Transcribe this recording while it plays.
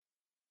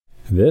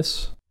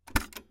This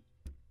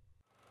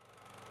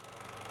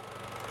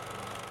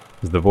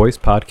is the Voice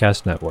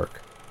Podcast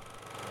Network.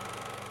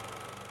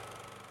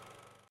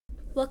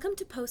 Welcome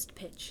to Post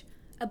Pitch,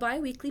 a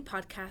bi-weekly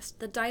podcast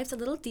that dives a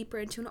little deeper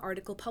into an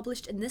article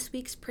published in this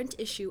week's print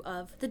issue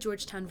of the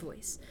Georgetown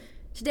Voice.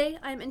 Today,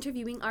 I am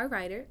interviewing our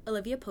writer,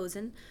 Olivia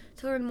Posen,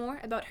 to learn more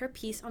about her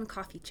piece on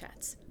coffee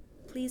chats.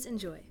 Please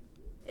enjoy.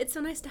 It's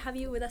so nice to have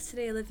you with us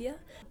today, Olivia.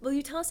 Will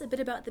you tell us a bit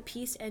about the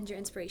piece and your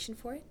inspiration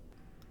for it?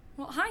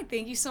 Well, hi,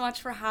 thank you so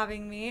much for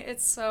having me.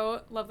 It's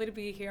so lovely to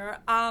be here.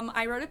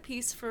 I wrote a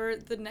piece for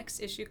the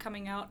next issue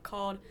coming out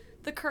called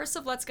The Curse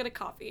of Let's Get a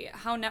Coffee,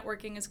 How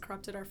Networking Has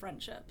Corrupted Our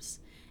Friendships.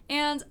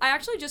 And I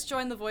actually just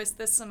joined The Voice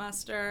this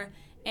semester,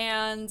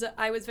 and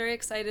I was very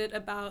excited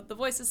about the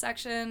Voices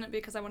section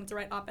because I wanted to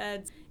write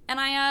op-eds. And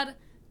I had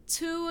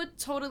two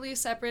totally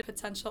separate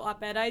potential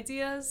op-ed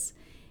ideas.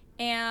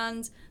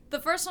 And the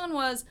first one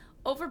was,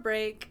 over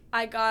break,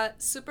 I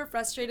got super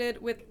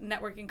frustrated with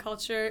networking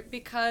culture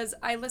because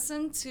I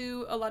listened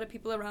to a lot of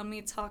people around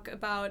me talk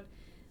about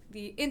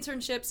the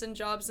internships and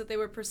jobs that they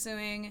were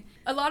pursuing.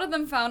 A lot of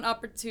them found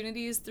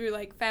opportunities through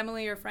like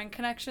family or friend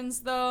connections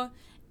though,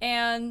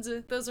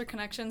 and those are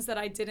connections that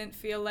I didn't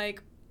feel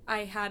like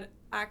I had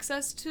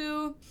access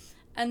to.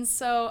 And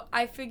so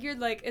I figured,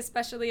 like,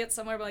 especially at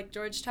somewhere like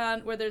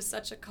Georgetown, where there's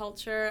such a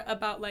culture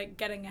about, like,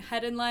 getting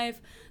ahead in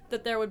life,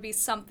 that there would be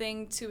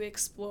something to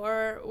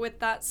explore with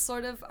that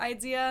sort of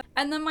idea.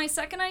 And then my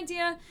second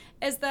idea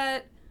is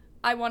that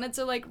I wanted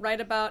to, like,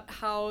 write about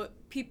how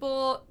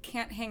people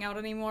can't hang out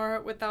anymore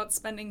without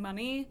spending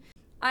money.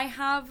 I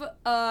have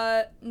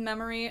a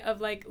memory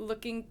of, like,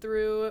 looking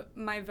through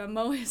my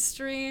Venmo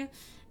history,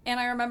 and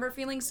I remember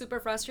feeling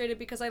super frustrated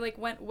because I, like,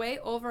 went way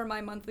over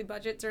my monthly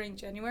budget during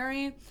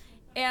January.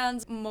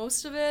 And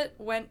most of it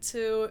went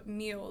to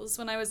meals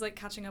when I was like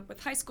catching up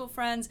with high school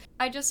friends.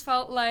 I just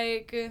felt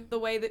like the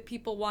way that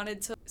people wanted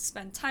to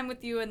spend time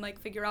with you and like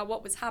figure out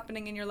what was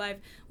happening in your life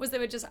was they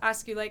would just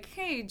ask you like,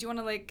 hey, do you want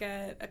to like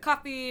get a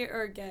coffee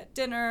or get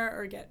dinner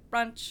or get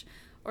brunch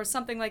or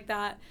something like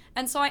that.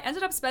 And so I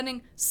ended up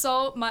spending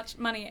so much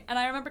money. And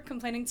I remember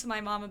complaining to my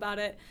mom about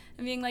it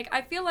and being like,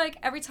 I feel like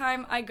every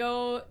time I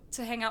go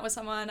to hang out with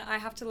someone, I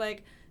have to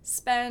like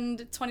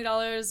spend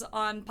 $20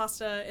 on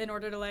pasta in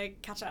order to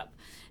like catch up.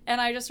 And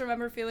I just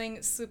remember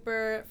feeling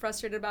super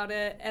frustrated about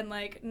it and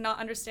like not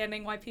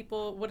understanding why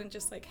people wouldn't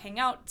just like hang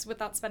out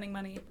without spending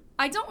money.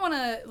 I don't want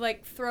to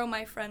like throw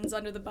my friends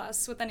under the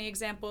bus with any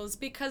examples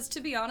because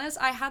to be honest,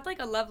 I had like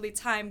a lovely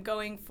time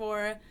going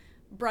for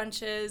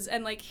brunches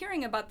and like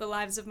hearing about the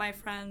lives of my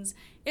friends.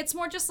 It's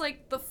more just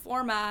like the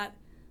format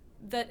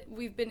that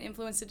we've been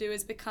influenced to do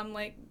has become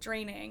like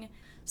draining.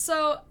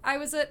 So I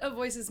was at a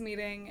Voices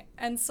meeting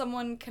and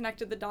someone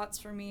connected the dots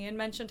for me and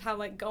mentioned how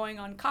like going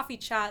on coffee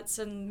chats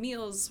and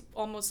meals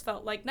almost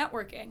felt like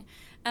networking.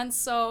 And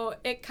so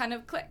it kind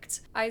of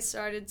clicked. I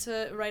started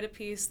to write a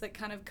piece that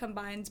kind of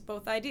combined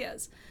both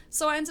ideas.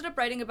 So I ended up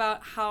writing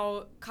about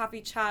how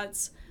coffee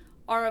chats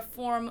are a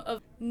form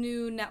of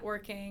new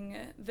networking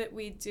that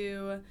we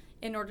do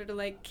in order to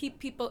like keep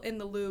people in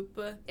the loop.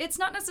 It's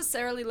not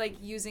necessarily like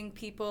using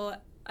people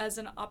as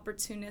an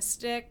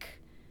opportunistic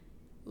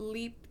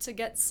leap to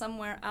get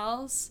somewhere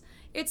else.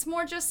 It's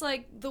more just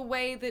like the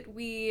way that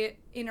we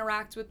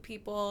interact with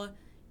people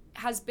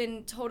has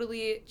been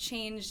totally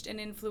changed and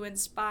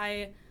influenced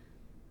by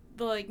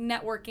the like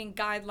networking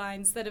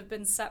guidelines that have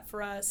been set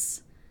for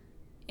us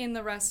in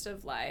the rest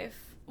of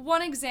life.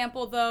 One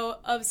example though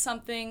of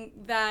something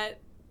that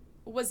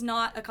was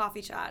not a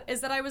coffee chat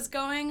is that I was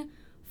going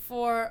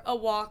for a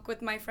walk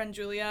with my friend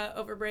Julia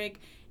over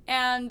break.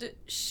 And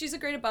she's a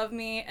grade above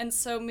me, and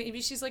so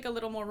maybe she's like a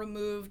little more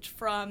removed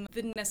from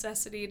the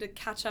necessity to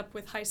catch up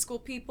with high school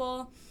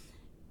people.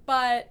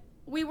 But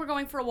we were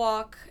going for a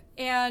walk,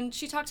 and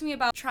she talked to me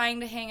about trying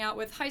to hang out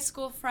with high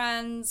school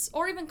friends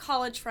or even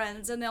college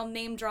friends, and they'll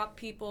name drop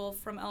people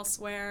from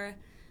elsewhere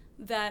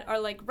that are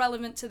like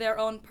relevant to their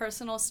own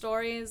personal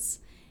stories.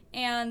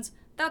 And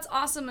that's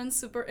awesome and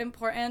super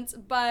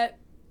important, but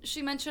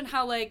she mentioned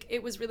how like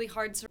it was really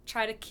hard to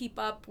try to keep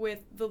up with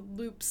the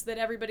loops that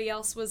everybody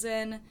else was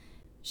in.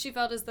 She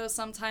felt as though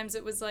sometimes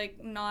it was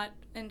like not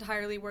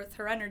entirely worth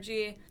her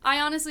energy. I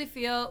honestly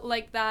feel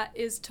like that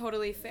is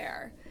totally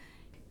fair.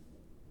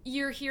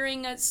 You're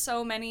hearing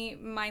so many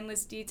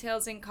mindless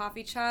details in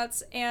coffee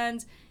chats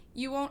and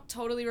you won't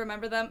totally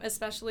remember them,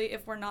 especially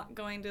if we're not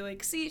going to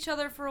like see each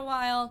other for a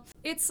while.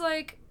 It's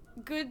like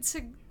good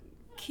to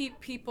keep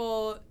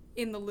people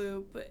in the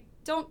loop.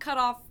 Don't cut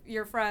off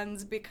your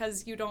friends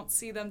because you don't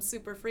see them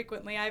super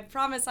frequently. I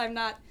promise I'm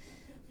not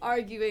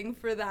arguing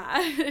for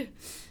that.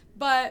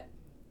 But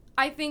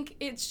I think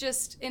it's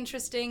just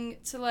interesting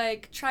to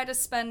like try to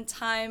spend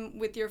time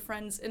with your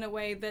friends in a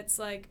way that's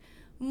like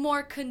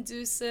more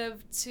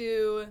conducive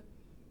to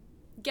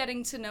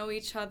getting to know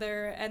each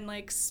other and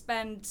like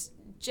spend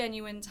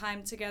genuine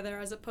time together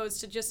as opposed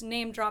to just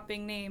name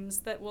dropping names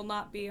that will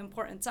not be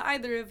important to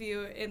either of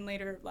you in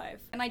later life.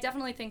 And I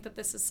definitely think that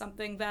this is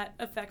something that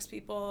affects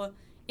people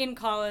in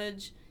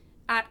college,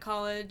 at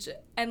college,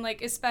 and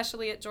like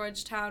especially at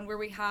Georgetown where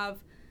we have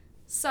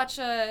such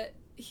a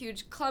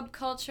huge club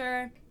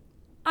culture.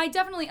 I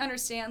definitely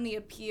understand the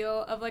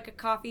appeal of like a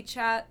coffee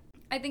chat.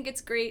 I think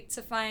it's great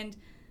to find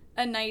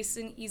a nice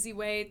and easy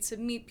way to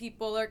meet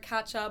people or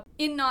catch up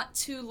in not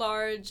too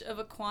large of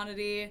a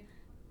quantity.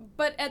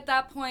 But at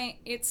that point,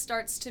 it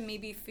starts to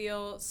maybe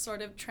feel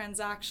sort of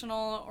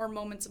transactional or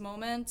moment to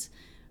moment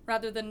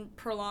rather than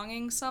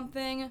prolonging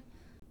something.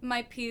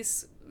 My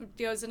piece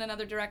goes in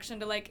another direction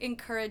to like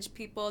encourage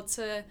people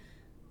to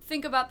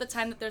think about the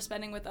time that they're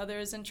spending with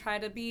others and try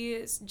to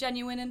be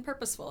genuine and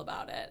purposeful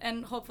about it.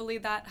 And hopefully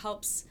that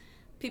helps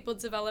people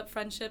develop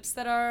friendships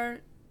that are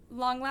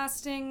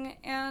long-lasting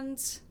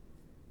and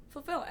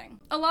fulfilling.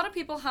 A lot of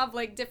people have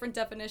like different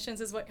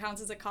definitions as what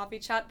counts as a coffee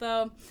chat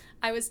though.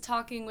 I was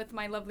talking with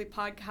my lovely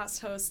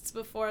podcast hosts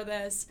before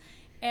this,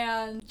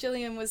 and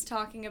Jillian was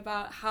talking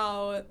about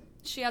how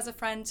she has a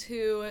friend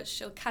who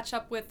she'll catch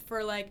up with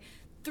for like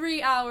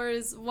 3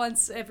 hours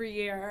once every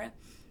year.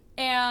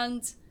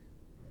 And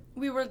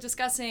we were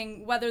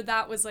discussing whether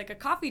that was like a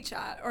coffee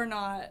chat or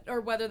not,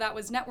 or whether that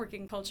was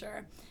networking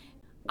culture.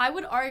 I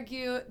would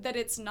argue that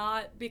it's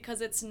not,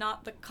 because it's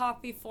not the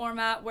coffee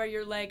format where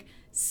you're like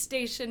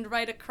stationed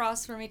right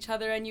across from each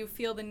other and you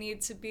feel the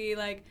need to be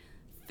like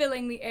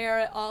filling the air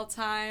at all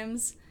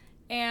times.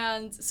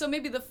 And so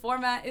maybe the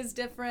format is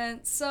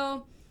different.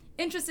 So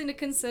interesting to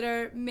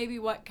consider maybe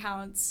what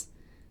counts.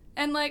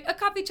 And like a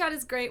coffee chat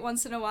is great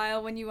once in a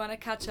while when you want to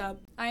catch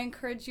up. I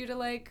encourage you to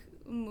like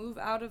move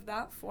out of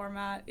that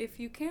format if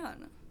you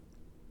can.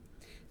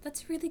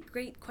 That's a really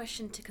great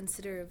question to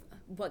consider,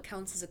 what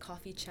counts as a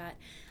coffee chat.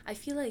 I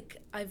feel like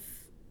I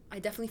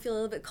definitely feel a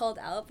little bit called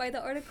out by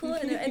the article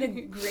in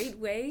a great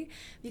way,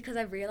 because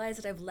I've realized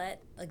that I've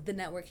let like the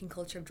networking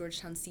culture of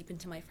Georgetown seep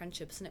into my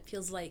friendships, and it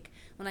feels like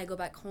when I go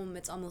back home,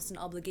 it's almost an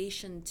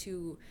obligation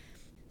to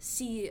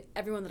see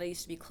everyone that I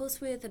used to be close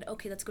with, and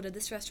okay, let's go to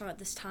this restaurant at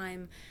this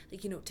time,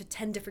 like, you know, to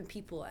 10 different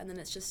people, and then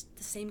it's just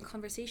the same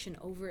conversation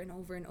over and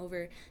over and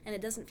over, and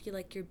it doesn't feel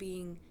like you're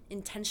being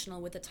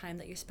intentional with the time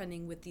that you're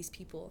spending with these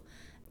people.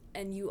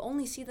 And you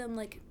only see them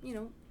like, you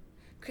know,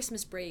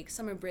 Christmas break,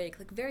 summer break,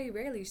 like very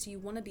rarely, so you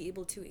want to be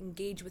able to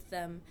engage with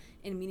them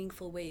in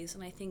meaningful ways.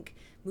 And I think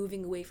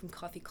moving away from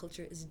coffee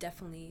culture is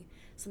definitely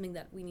something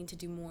that we need to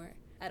do more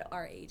at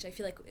our age. I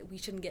feel like we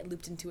shouldn't get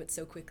looped into it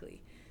so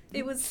quickly.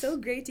 It was so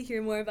great to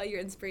hear more about your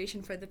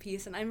inspiration for the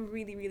piece, and I'm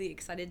really, really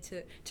excited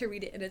to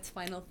read it in its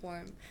final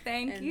form.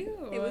 Thank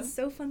you. It was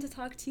so fun to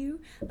talk to you,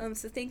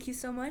 so thank you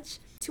so much.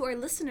 To our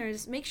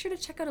listeners, make sure to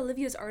check out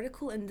Olivia's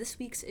article in this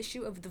week's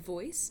issue of The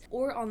Voice,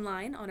 or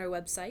online on our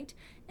website,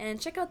 and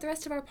check out the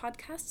rest of our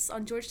podcasts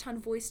on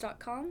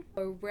georgetownvoice.com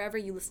or wherever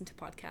you listen to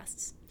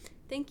podcasts.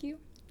 Thank you.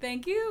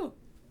 Thank you.